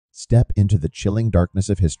step into the chilling darkness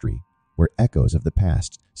of history, where echoes of the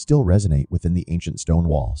past still resonate within the ancient stone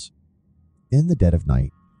walls. In the dead of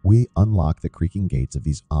night, we unlock the creaking gates of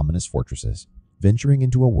these ominous fortresses, venturing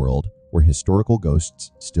into a world where historical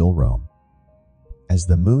ghosts still roam. As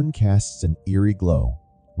the moon casts an eerie glow,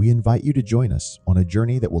 we invite you to join us on a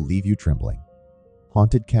journey that will leave you trembling.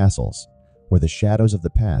 Haunted castles, where the shadows of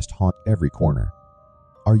the past haunt every corner.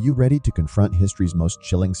 Are you ready to confront history's most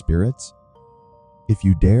chilling spirits? If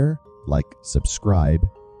you dare, like, subscribe,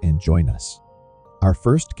 and join us. Our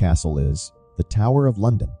first castle is the Tower of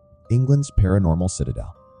London, England's paranormal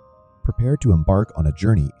citadel. Prepare to embark on a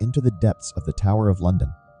journey into the depths of the Tower of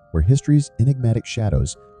London, where history's enigmatic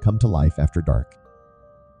shadows come to life after dark.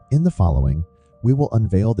 In the following, we will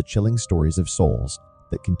unveil the chilling stories of souls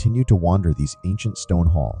that continue to wander these ancient stone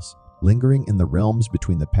halls, lingering in the realms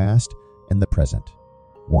between the past and the present.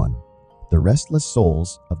 1. The restless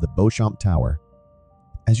souls of the Beauchamp Tower.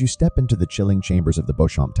 As you step into the chilling chambers of the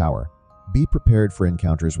Beauchamp Tower, be prepared for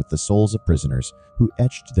encounters with the souls of prisoners who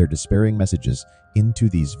etched their despairing messages into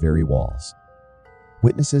these very walls.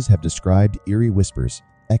 Witnesses have described eerie whispers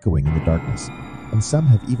echoing in the darkness, and some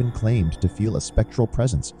have even claimed to feel a spectral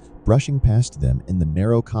presence brushing past them in the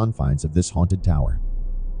narrow confines of this haunted tower.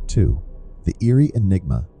 2. The eerie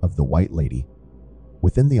enigma of the White Lady.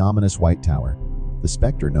 Within the ominous White Tower, the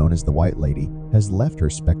specter known as the White Lady has left her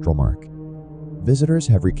spectral mark. Visitors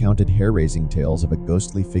have recounted hair-raising tales of a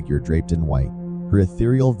ghostly figure draped in white, her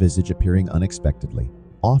ethereal visage appearing unexpectedly,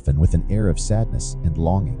 often with an air of sadness and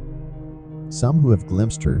longing. Some who have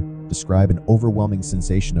glimpsed her describe an overwhelming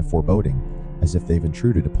sensation of foreboding, as if they've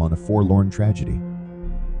intruded upon a forlorn tragedy.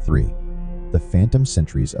 3. The phantom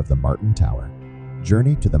sentries of the Martin Tower.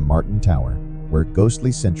 Journey to the Martin Tower, where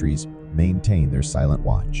ghostly sentries maintain their silent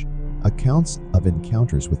watch. Accounts of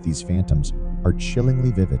encounters with these phantoms are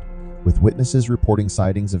chillingly vivid, with witnesses reporting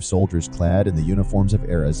sightings of soldiers clad in the uniforms of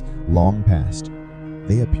eras long past.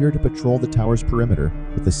 They appear to patrol the tower's perimeter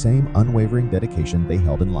with the same unwavering dedication they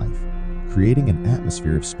held in life, creating an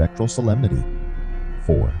atmosphere of spectral solemnity.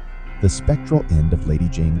 4. The spectral end of Lady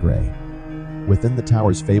Jane Grey. Within the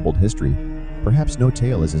tower's fabled history, perhaps no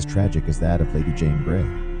tale is as tragic as that of Lady Jane Grey.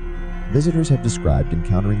 Visitors have described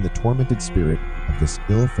encountering the tormented spirit of this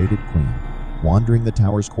ill-fated queen, wandering the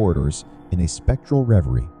tower's corridors in a spectral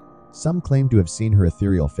reverie. Some claim to have seen her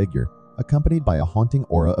ethereal figure, accompanied by a haunting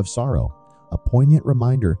aura of sorrow, a poignant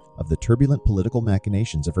reminder of the turbulent political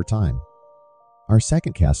machinations of her time. Our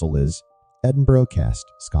second castle is Edinburgh Castle,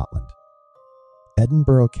 Scotland.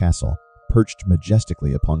 Edinburgh Castle, perched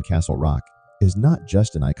majestically upon Castle Rock, is not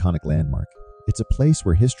just an iconic landmark, it's a place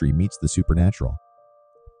where history meets the supernatural.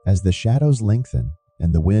 As the shadows lengthen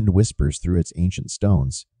and the wind whispers through its ancient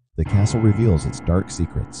stones, the castle reveals its dark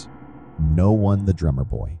secrets. No one the drummer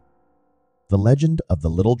boy. The legend of the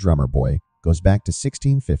little drummer boy goes back to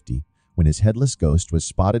 1650, when his headless ghost was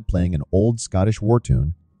spotted playing an old Scottish war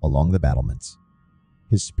tune along the battlements.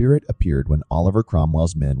 His spirit appeared when Oliver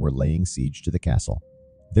Cromwell's men were laying siege to the castle,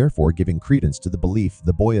 therefore giving credence to the belief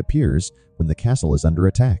the boy appears when the castle is under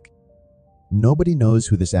attack. Nobody knows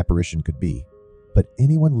who this apparition could be, but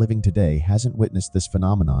anyone living today hasn't witnessed this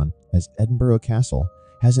phenomenon, as Edinburgh Castle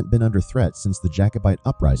hasn't been under threat since the Jacobite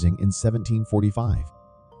uprising in 1745.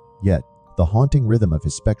 Yet, the haunting rhythm of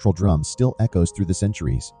his spectral drum still echoes through the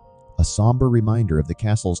centuries, a somber reminder of the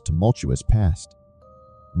castle's tumultuous past.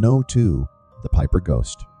 No. 2. The Piper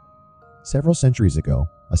Ghost. Several centuries ago,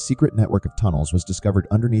 a secret network of tunnels was discovered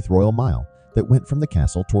underneath Royal Mile that went from the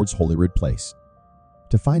castle towards Holyrood Place.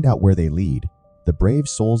 To find out where they lead, the brave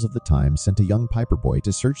souls of the time sent a young piper boy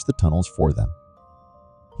to search the tunnels for them.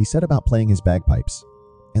 He set about playing his bagpipes,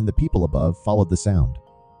 and the people above followed the sound.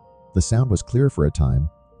 The sound was clear for a time,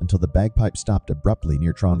 until the bagpipe stopped abruptly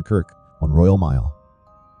near Tron Kirk on Royal Mile.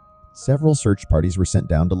 Several search parties were sent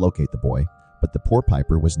down to locate the boy, but the poor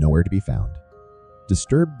piper was nowhere to be found.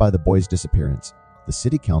 Disturbed by the boy's disappearance, the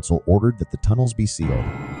city council ordered that the tunnels be sealed,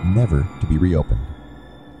 never to be reopened.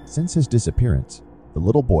 Since his disappearance, the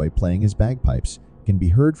little boy playing his bagpipes can be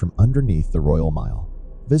heard from underneath the Royal Mile.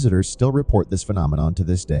 Visitors still report this phenomenon to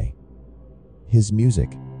this day. His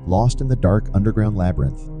music, lost in the dark underground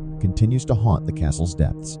labyrinth, continues to haunt the castle's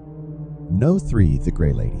depths. No. 3. The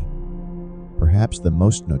Grey Lady. Perhaps the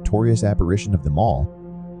most notorious apparition of them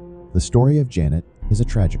all, the story of Janet is a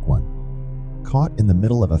tragic one. Caught in the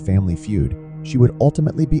middle of a family feud, she would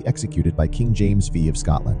ultimately be executed by King James V of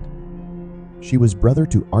Scotland. She was brother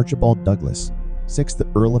to Archibald Douglas, 6th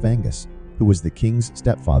Earl of Angus, who was the king's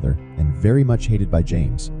stepfather and very much hated by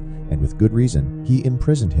James, and with good reason he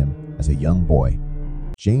imprisoned him as a young boy.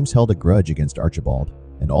 James held a grudge against Archibald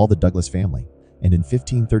and all the Douglas family, and in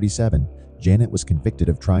 1537, Janet was convicted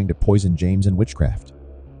of trying to poison James in witchcraft.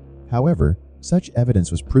 However, such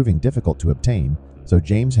evidence was proving difficult to obtain, so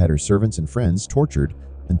James had her servants and friends tortured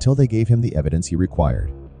until they gave him the evidence he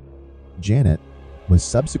required. Janet was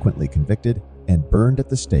subsequently convicted and burned at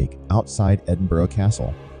the stake outside Edinburgh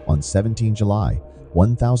Castle on 17 July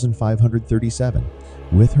 1537,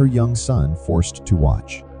 with her young son forced to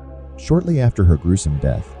watch. Shortly after her gruesome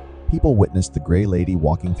death, people witnessed the Grey Lady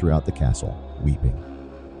walking throughout the castle, weeping.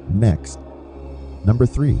 Next, number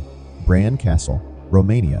 3, Bran Castle,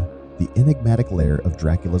 Romania, the enigmatic lair of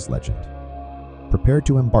Dracula's legend. Prepare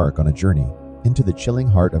to embark on a journey into the chilling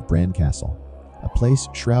heart of Bran Castle, a place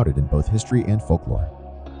shrouded in both history and folklore.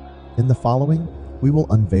 In the following, we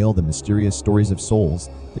will unveil the mysterious stories of souls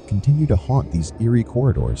that continue to haunt these eerie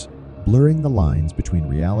corridors, blurring the lines between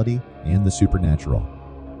reality and the supernatural.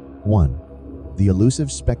 1. The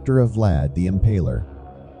elusive specter of Vlad the Impaler.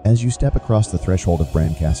 As you step across the threshold of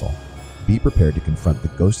Bran Castle, be prepared to confront the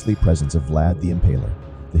ghostly presence of Vlad the Impaler,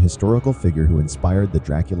 the historical figure who inspired the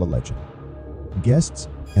Dracula legend. Guests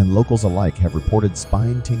and locals alike have reported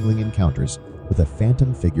spine-tingling encounters with a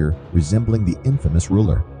phantom figure resembling the infamous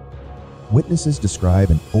ruler. Witnesses describe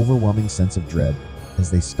an overwhelming sense of dread as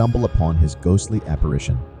they stumble upon his ghostly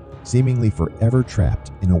apparition, seemingly forever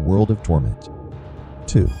trapped in a world of torment.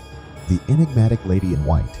 2. The enigmatic Lady in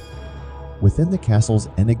White. Within the castle's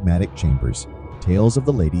enigmatic chambers, tales of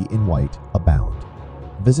the Lady in White abound.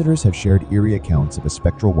 Visitors have shared eerie accounts of a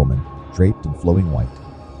spectral woman draped in flowing white,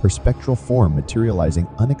 her spectral form materializing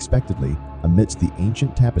unexpectedly amidst the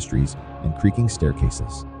ancient tapestries and creaking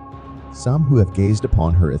staircases. Some who have gazed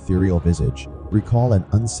upon her ethereal visage recall an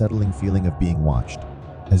unsettling feeling of being watched,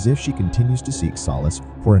 as if she continues to seek solace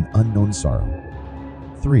for an unknown sorrow.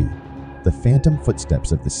 3. The phantom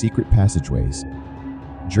footsteps of the secret passageways.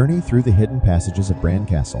 Journey through the hidden passages of Bran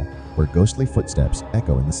Castle, where ghostly footsteps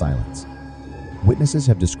echo in the silence. Witnesses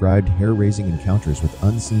have described hair-raising encounters with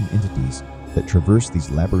unseen entities that traverse these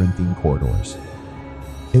labyrinthine corridors.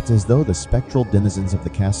 It's as though the spectral denizens of the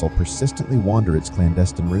castle persistently wander its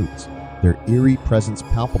clandestine routes, their eerie presence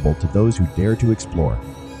palpable to those who dare to explore.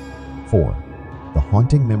 4. The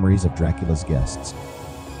haunting memories of Dracula's guests.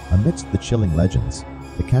 Amidst the chilling legends,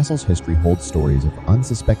 the castle's history holds stories of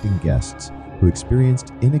unsuspecting guests who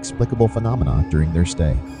experienced inexplicable phenomena during their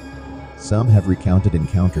stay. Some have recounted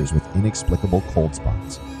encounters with inexplicable cold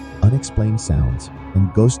spots, unexplained sounds,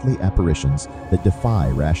 and ghostly apparitions that defy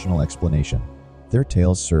rational explanation. Their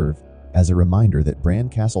tales serve as a reminder that Bran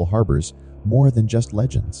Castle harbors more than just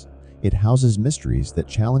legends. It houses mysteries that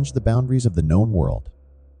challenge the boundaries of the known world.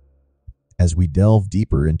 As we delve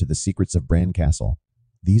deeper into the secrets of Bran Castle,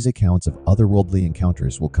 these accounts of otherworldly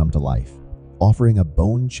encounters will come to life, offering a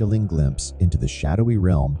bone-chilling glimpse into the shadowy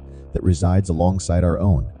realm that resides alongside our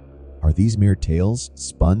own. Are these mere tales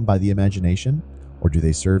spun by the imagination, or do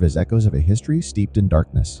they serve as echoes of a history steeped in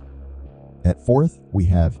darkness? At 4th, we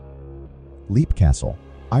have Leap Castle,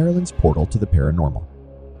 Ireland's portal to the paranormal.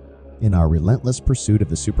 In our relentless pursuit of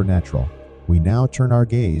the supernatural, we now turn our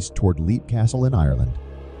gaze toward Leap Castle in Ireland.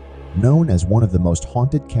 Known as one of the most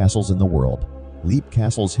haunted castles in the world, Leap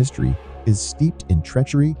Castle's history is steeped in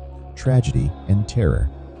treachery, tragedy, and terror.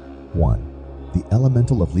 1. The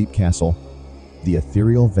elemental of Leap Castle. The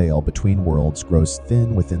ethereal veil between worlds grows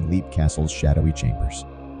thin within Leap Castle's shadowy chambers.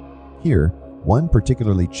 Here, one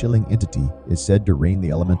particularly chilling entity is said to reign the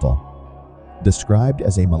elemental. Described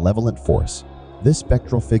as a malevolent force, this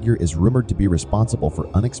spectral figure is rumored to be responsible for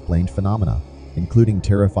unexplained phenomena, including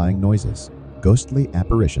terrifying noises, ghostly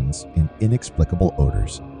apparitions, and inexplicable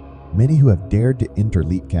odors. Many who have dared to enter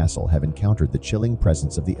Leap Castle have encountered the chilling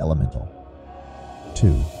presence of the elemental.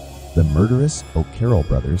 2. The murderous O'Carroll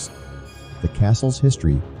brothers. The castle's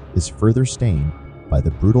history is further stained by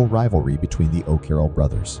the brutal rivalry between the O'Carroll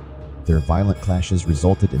brothers. Their violent clashes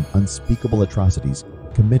resulted in unspeakable atrocities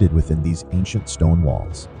committed within these ancient stone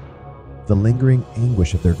walls. The lingering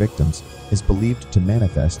anguish of their victims is believed to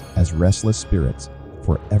manifest as restless spirits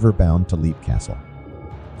forever bound to Leap Castle.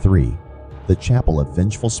 3. The Chapel of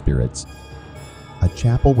Vengeful Spirits. A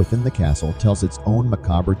chapel within the castle tells its own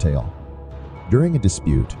macabre tale. During a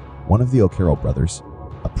dispute, one of the O'Carroll brothers,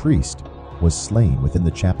 a priest, was slain within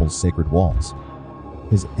the chapel's sacred walls.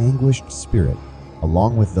 His anguished spirit,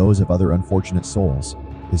 along with those of other unfortunate souls,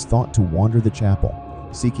 is thought to wander the chapel,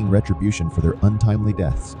 seeking retribution for their untimely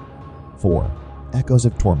deaths. 4. Echoes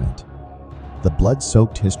of Torment. The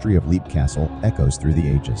blood-soaked history of Leap Castle echoes through the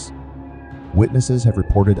ages. Witnesses have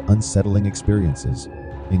reported unsettling experiences,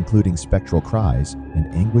 including spectral cries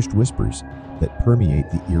and anguished whispers that permeate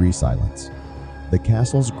the eerie silence. The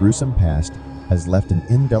castle's gruesome past has left an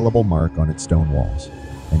indelible mark on its stone walls,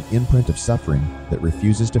 an imprint of suffering that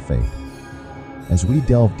refuses to fade. As we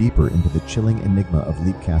delve deeper into the chilling enigma of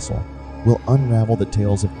Leap Castle, we'll unravel the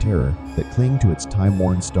tales of terror that cling to its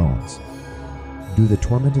time-worn stones. Do the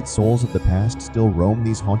tormented souls of the past still roam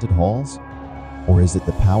these haunted halls? Or is it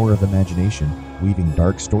the power of imagination weaving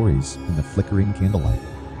dark stories in the flickering candlelight?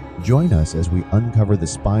 Join us as we uncover the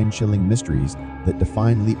spine-chilling mysteries that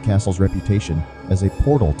define Leap Castle's reputation as a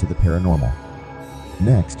portal to the paranormal.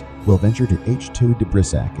 Next, we'll venture to Château de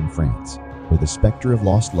Brissac in France, where the specter of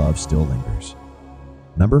lost love still lingers.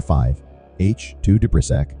 Number 5. Château de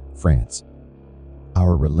Brissac, France.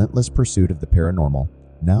 Our relentless pursuit of the paranormal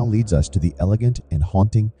now leads us to the elegant and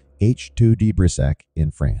haunting Château de Brissac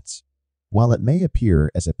in France. While it may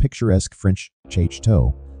appear as a picturesque French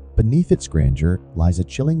chateau, beneath its grandeur lies a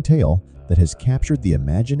chilling tale that has captured the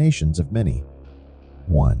imaginations of many.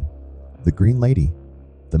 1. The Green Lady.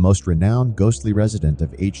 The most renowned ghostly resident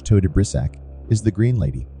of Château de Brissac is the Green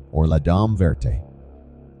Lady, or La Dame Verte.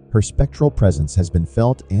 Her spectral presence has been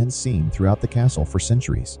felt and seen throughout the castle for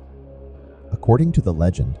centuries. According to the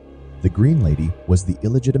legend, the Green Lady was the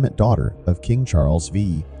illegitimate daughter of King Charles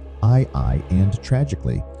VII and,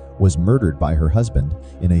 tragically, was murdered by her husband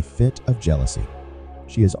in a fit of jealousy.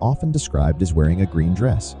 She is often described as wearing a green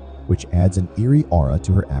dress, which adds an eerie aura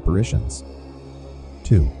to her apparitions.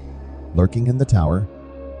 2. Lurking in the tower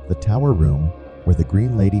room where the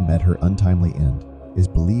Green Lady met her untimely end is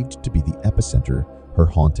believed to be the epicenter of her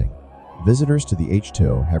haunting. Visitors to the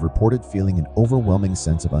Château have reported feeling an overwhelming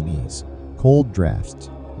sense of unease, cold drafts,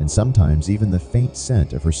 and sometimes even the faint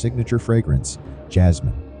scent of her signature fragrance,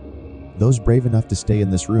 jasmine. Those brave enough to stay in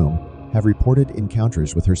this room have reported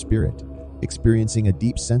encounters with her spirit, experiencing a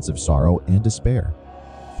deep sense of sorrow and despair.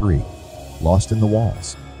 3. Lost in the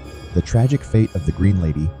walls. The tragic fate of the Green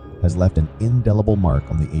Lady has left an indelible mark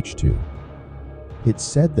on the Château. It's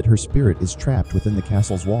said that her spirit is trapped within the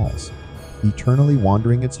castle's walls, eternally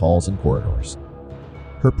wandering its halls and corridors.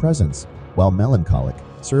 Her presence, while melancholic,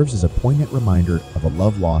 serves as a poignant reminder of a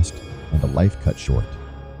love lost and a life cut short.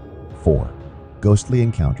 4. Ghostly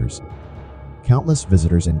encounters. Countless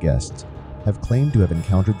visitors and guests have claimed to have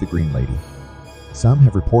encountered the Green Lady. Some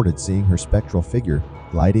have reported seeing her spectral figure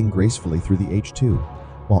gliding gracefully through the Château,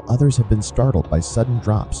 while others have been startled by sudden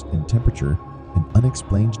drops in temperature and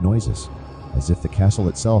unexplained noises, as if the castle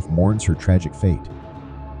itself mourns her tragic fate.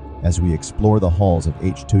 As we explore the halls of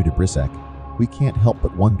Château de Brissac, we can't help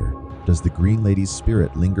but wonder, does the Green Lady's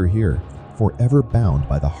spirit linger here, forever bound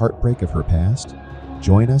by the heartbreak of her past?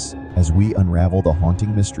 Join us as we unravel the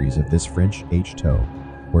haunting mysteries of this French Château,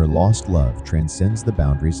 where lost love transcends the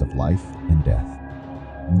boundaries of life and death.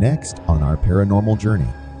 Next on our paranormal journey,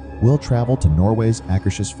 we'll travel to Norway's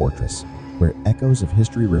Akershus Fortress, where echoes of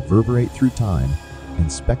history reverberate through time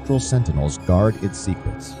and spectral sentinels guard its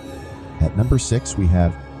secrets. At number 6, we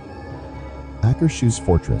have Akershus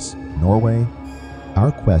Fortress, Norway.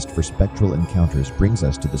 Our quest for spectral encounters brings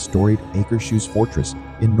us to the storied Akershus Fortress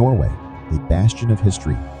in Norway, a bastion of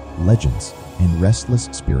history, legends, and restless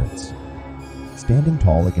spirits. Standing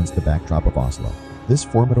tall against the backdrop of Oslo, this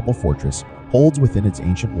formidable fortress holds within its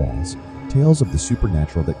ancient walls tales of the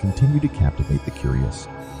supernatural that continue to captivate the curious.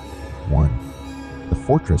 1. The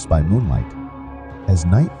Fortress by Moonlight. As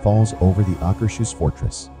night falls over the Akershus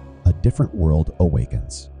Fortress, a different world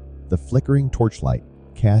awakens. The flickering torchlight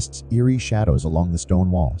casts eerie shadows along the stone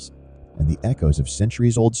walls, and the echoes of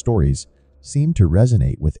centuries-old stories seem to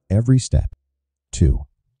resonate with every step. 2.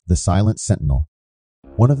 The Silent Sentinel.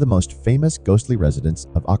 One of the most famous ghostly residents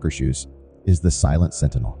of Akershus is the Silent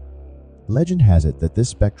Sentinel. Legend has it that this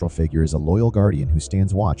spectral figure is a loyal guardian who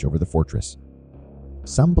stands watch over the fortress.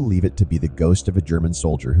 Some believe it to be the ghost of a German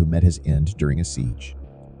soldier who met his end during a siege,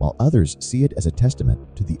 while others see it as a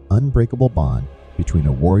testament to the unbreakable bond between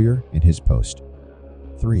a warrior and his post.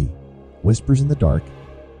 3. Whispers in the dark.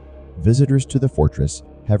 Visitors to the fortress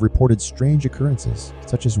have reported strange occurrences,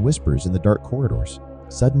 such as whispers in the dark corridors,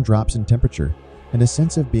 sudden drops in temperature, and a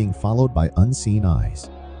sense of being followed by unseen eyes.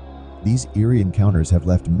 These eerie encounters have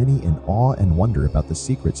left many in awe and wonder about the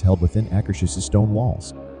secrets held within Akershus' stone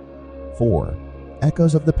walls. 4.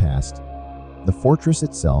 Echoes of the past. The fortress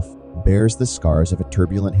itself bears the scars of a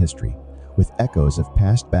turbulent history, with echoes of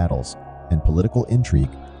past battles and political intrigue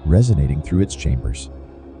resonating through its chambers.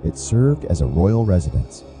 It served as a royal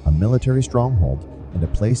residence, a military stronghold, and a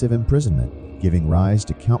place of imprisonment, giving rise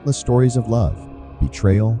to countless stories of love,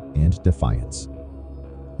 betrayal, and defiance.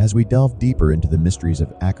 As we delve deeper into the mysteries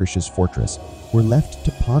of Akershus Fortress, we're left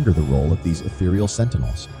to ponder the role of these ethereal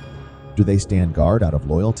sentinels. Do they stand guard out of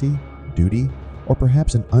loyalty, duty, or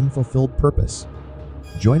perhaps an unfulfilled purpose?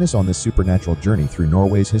 Join us on this supernatural journey through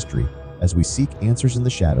Norway's history as we seek answers in the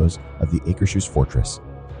shadows of the Akershus Fortress.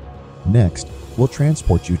 Next, we'll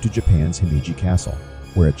transport you to Japan's Himeji Castle,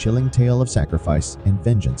 where a chilling tale of sacrifice and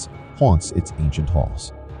vengeance haunts its ancient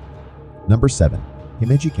halls. Number 7.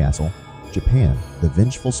 Himeji Castle, Japan, the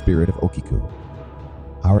vengeful spirit of Okiku.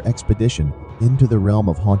 Our expedition into the realm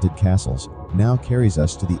of haunted castles now carries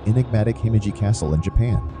us to the enigmatic Himeji Castle in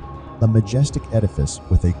Japan, a majestic edifice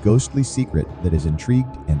with a ghostly secret that has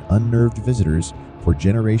intrigued and unnerved visitors for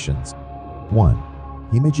generations. 1.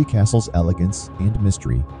 Himeji Castle's elegance and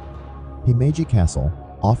mystery. Himeji Castle,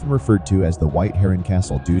 often referred to as the White Heron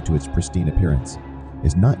Castle due to its pristine appearance,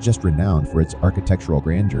 is not just renowned for its architectural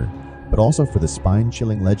grandeur, but also for the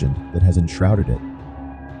spine-chilling legend that has enshrouded it.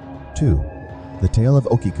 2. The Tale of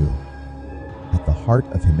Okiku. At the heart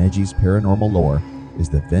of Himeji's paranormal lore is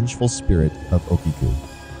the vengeful spirit of Okiku.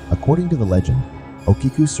 According to the legend,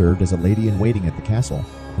 Okiku served as a lady-in-waiting at the castle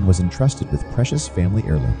and was entrusted with precious family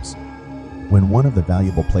heirlooms. When one of the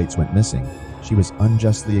valuable plates went missing, she was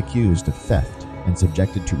unjustly accused of theft and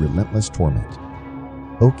subjected to relentless torment.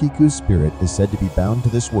 Okiku's spirit is said to be bound to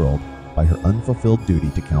this world by her unfulfilled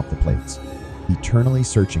duty to count the plates, eternally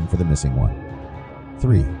searching for the missing one.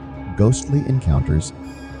 3. Ghostly encounters.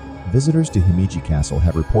 Visitors to Himeji Castle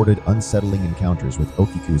have reported unsettling encounters with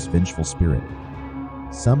Okiku's vengeful spirit.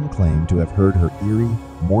 Some claim to have heard her eerie,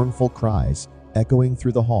 mournful cries echoing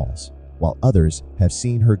through the halls, while others have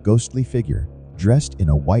seen her ghostly figure, dressed in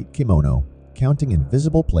a white kimono, counting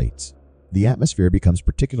invisible plates. The atmosphere becomes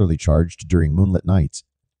particularly charged during moonlit nights,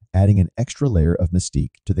 adding an extra layer of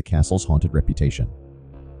mystique to the castle's haunted reputation.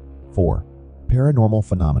 4. Paranormal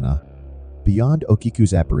phenomena. Beyond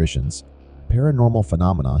Okiku's apparitions, paranormal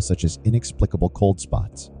phenomena such as inexplicable cold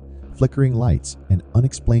spots, flickering lights, and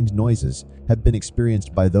unexplained noises have been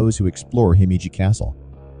experienced by those who explore Himeji Castle.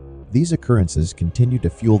 These occurrences continue to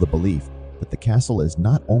fuel the belief that the castle is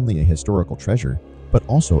not only a historical treasure, but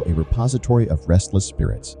also a repository of restless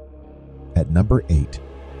spirits. At number 8.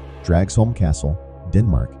 Dragsholm Castle,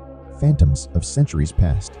 Denmark, Phantoms of Centuries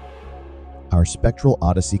Past. Our spectral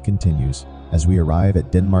odyssey continues as we arrive at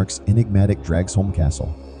Denmark's enigmatic Dragsholm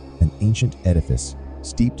Castle, an ancient edifice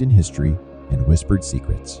steeped in history and whispered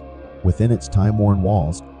secrets. Within its time-worn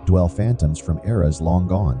walls dwell phantoms from eras long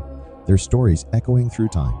gone, their stories echoing through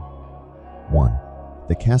time. 1.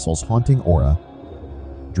 The castle's haunting aura.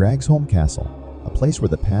 Dragsholm Castle, a place where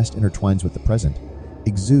the past intertwines with the present,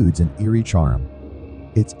 exudes an eerie charm.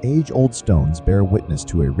 Its age-old stones bear witness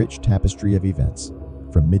to a rich tapestry of events,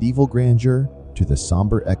 from medieval grandeur to the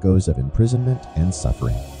somber echoes of imprisonment and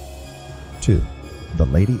suffering. 2. The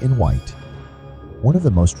Lady in White. One of the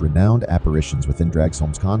most renowned apparitions within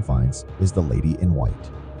Dragsholm's confines is the Lady in White.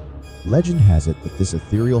 Legend has it that this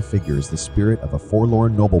ethereal figure is the spirit of a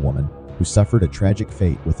forlorn noblewoman who suffered a tragic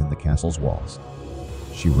fate within the castle's walls.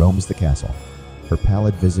 She roams the castle, her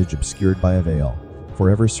pallid visage obscured by a veil,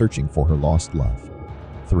 forever searching for her lost love.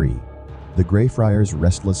 3. The Greyfriar's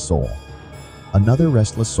Restless Soul. Another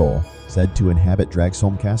restless soul said to inhabit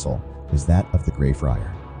Dragsholm Castle is that of the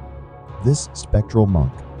Greyfriar. This spectral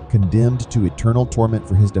monk, condemned to eternal torment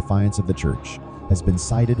for his defiance of the church, has been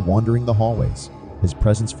sighted wandering the hallways, his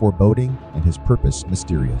presence foreboding and his purpose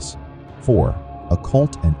mysterious. 4.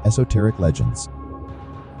 Occult and esoteric legends.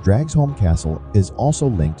 Dragsholm Castle is also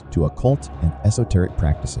linked to occult and esoteric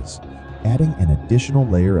practices, adding an additional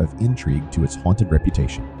layer of intrigue to its haunted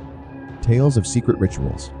reputation. Tales of secret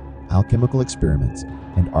rituals, alchemical experiments,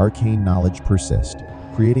 and arcane knowledge persist,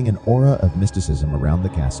 creating an aura of mysticism around the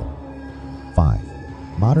castle. 5.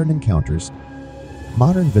 Modern encounters.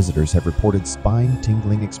 Modern visitors have reported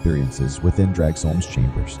spine-tingling experiences within Dragsholm's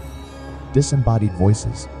chambers. Disembodied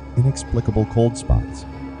voices, inexplicable cold spots,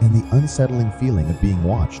 and the unsettling feeling of being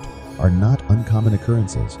watched are not uncommon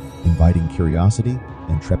occurrences, inviting curiosity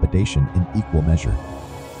and trepidation in equal measure.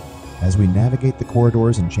 As we navigate the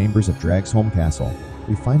corridors and chambers of Dragsholm Castle,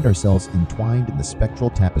 we find ourselves entwined in the spectral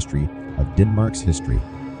tapestry of Denmark's history.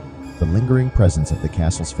 The lingering presence of the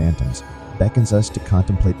castle's phantoms beckons us to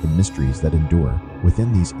contemplate the mysteries that endure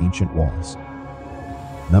within these ancient walls.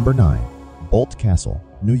 Number 9. Bolt Castle,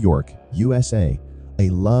 New York, USA, a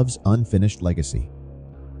love's unfinished legacy.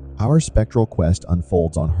 Our spectral quest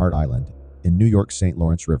unfolds on Hart Island in New York's St.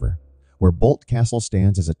 Lawrence River, where Bolt Castle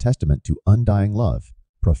stands as a testament to undying love,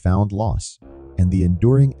 profound loss, and the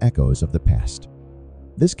enduring echoes of the past.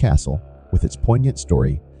 This castle, with its poignant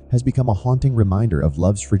story, has become a haunting reminder of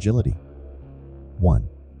love's fragility. 1.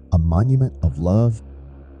 A monument of love.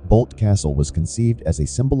 Bolt Castle was conceived as a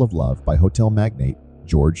symbol of love by hotel magnate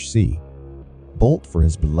George C. Bolt for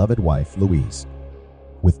his beloved wife Louise.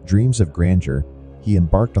 With dreams of grandeur, he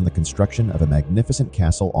embarked on the construction of a magnificent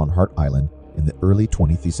castle on Hart Island in the early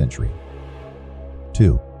 20th century.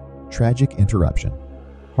 2. Tragic interruption.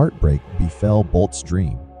 Heartbreak befell Bolt's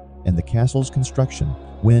dream and the castle's construction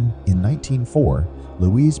when, in 1904,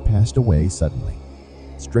 Louise passed away suddenly.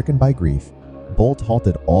 Stricken by grief, Bolt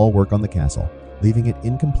halted all work on the castle, leaving it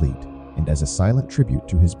incomplete and as a silent tribute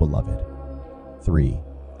to his beloved. 3.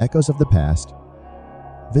 Echoes of the past.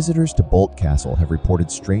 Visitors to Bolt Castle have reported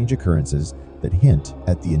strange occurrences that hint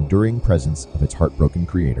at the enduring presence of its heartbroken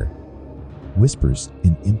creator. Whispers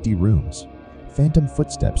in empty rooms, phantom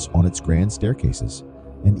footsteps on its grand staircases,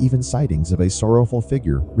 and even sightings of a sorrowful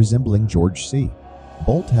figure resembling George C.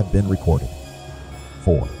 Bolt have been recorded.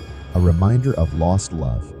 4. A reminder of lost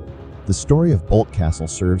love. The story of Bolt Castle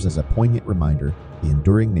serves as a poignant reminder of the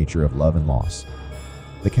enduring nature of love and loss.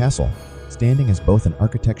 The castle, standing as both an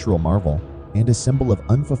architectural marvel and a symbol of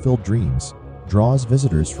unfulfilled dreams, draws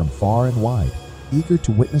visitors from far and wide, eager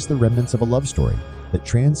to witness the remnants of a love story that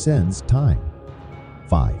transcends time.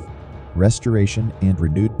 5. Restoration and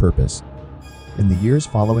renewed purpose. In the years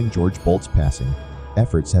following George Bolt's passing,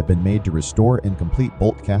 efforts have been made to restore and complete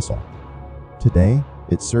Bolt Castle. Today,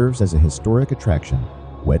 it serves as a historic attraction,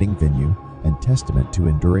 wedding venue, and testament to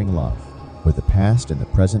enduring love, where the past and the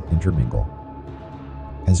present intermingle.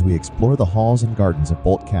 As we explore the halls and gardens of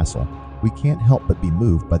Bolt Castle, we can't help but be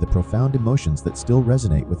moved by the profound emotions that still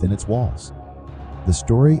resonate within its walls. The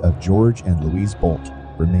story of George and Louise Bolt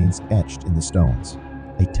remains etched in the stones,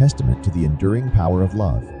 a testament to the enduring power of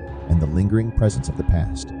love and the lingering presence of the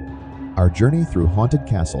past. Our journey through haunted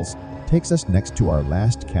castles takes us next to our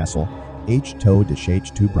last castle, Château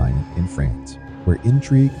Châteaubriant in France, where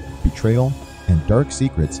intrigue, betrayal, and dark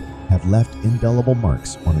secrets have left indelible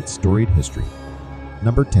marks on its storied history.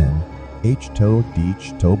 Number 10. Château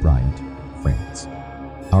Châteaubriant, France.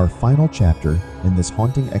 Our final chapter in this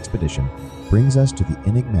haunting expedition brings us to the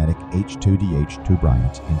enigmatic Château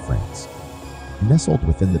Châteaubriant in France. Nestled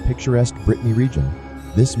within the picturesque Brittany region,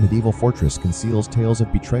 this medieval fortress conceals tales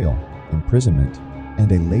of betrayal, imprisonment,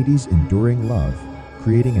 and a lady's enduring love,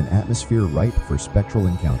 creating an atmosphere ripe for spectral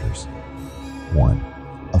encounters. 1.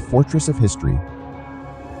 A fortress of history.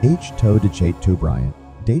 Château Châteaubriant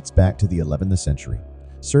dates back to the 11th century,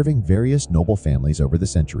 serving various noble families over the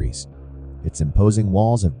centuries. Its imposing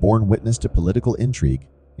walls have borne witness to political intrigue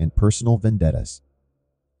and personal vendettas.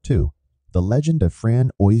 2. The legend of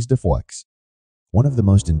Fran-Oise de Foix. One of the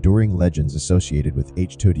most enduring legends associated with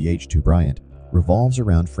Château Châteaubriant revolves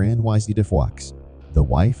around Fran-Oise de Foix, the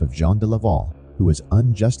wife of Jean de Laval, who was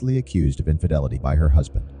unjustly accused of infidelity by her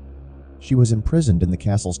husband. She was imprisoned in the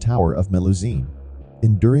castle's tower of Melusine,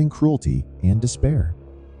 enduring cruelty and despair.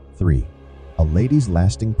 3. A lady's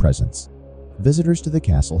lasting presence. Visitors to the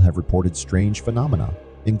castle have reported strange phenomena,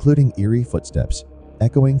 including eerie footsteps,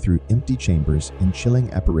 echoing through empty chambers and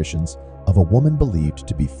chilling apparitions of a woman believed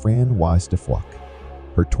to be Fran-Oise de Foix.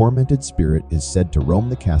 Her tormented spirit is said to roam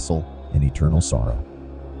the castle in eternal sorrow.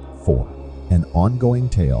 4. An ongoing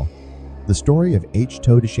tale. The story of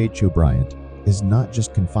Château Châteaubriant is not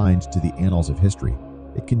just confined to the annals of history.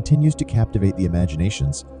 It continues to captivate the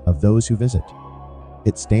imaginations of those who visit.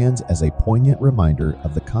 It stands as a poignant reminder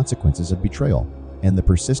of the consequences of betrayal and the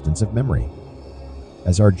persistence of memory.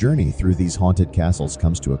 As our journey through these haunted castles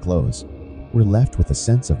comes to a close, we're left with a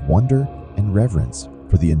sense of wonder and reverence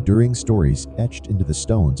for the enduring stories etched into the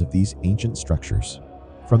stones of these ancient structures.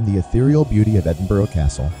 From the ethereal beauty of Edinburgh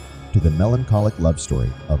Castle to the melancholic love story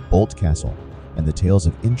of Bolt Castle and the tales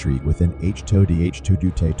of intrigue within Château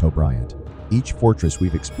Châteaubriant, each fortress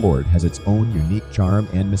we've explored has its own unique charm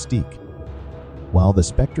and mystique. While the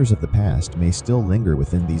specters of the past may still linger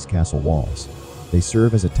within these castle walls, they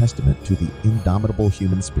serve as a testament to the indomitable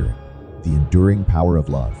human spirit, the enduring power of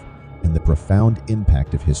love, and the profound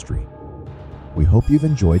impact of history. We hope you've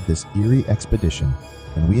enjoyed this eerie expedition,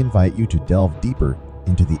 and we invite you to delve deeper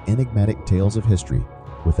into the enigmatic tales of history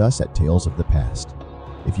with us at Tales of the Past.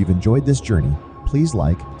 If you've enjoyed this journey, please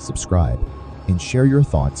like, subscribe, and share your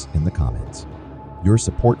thoughts in the comments. Your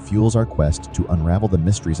support fuels our quest to unravel the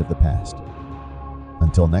mysteries of the past.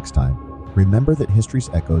 Until next time, remember that history's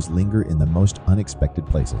echoes linger in the most unexpected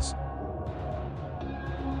places.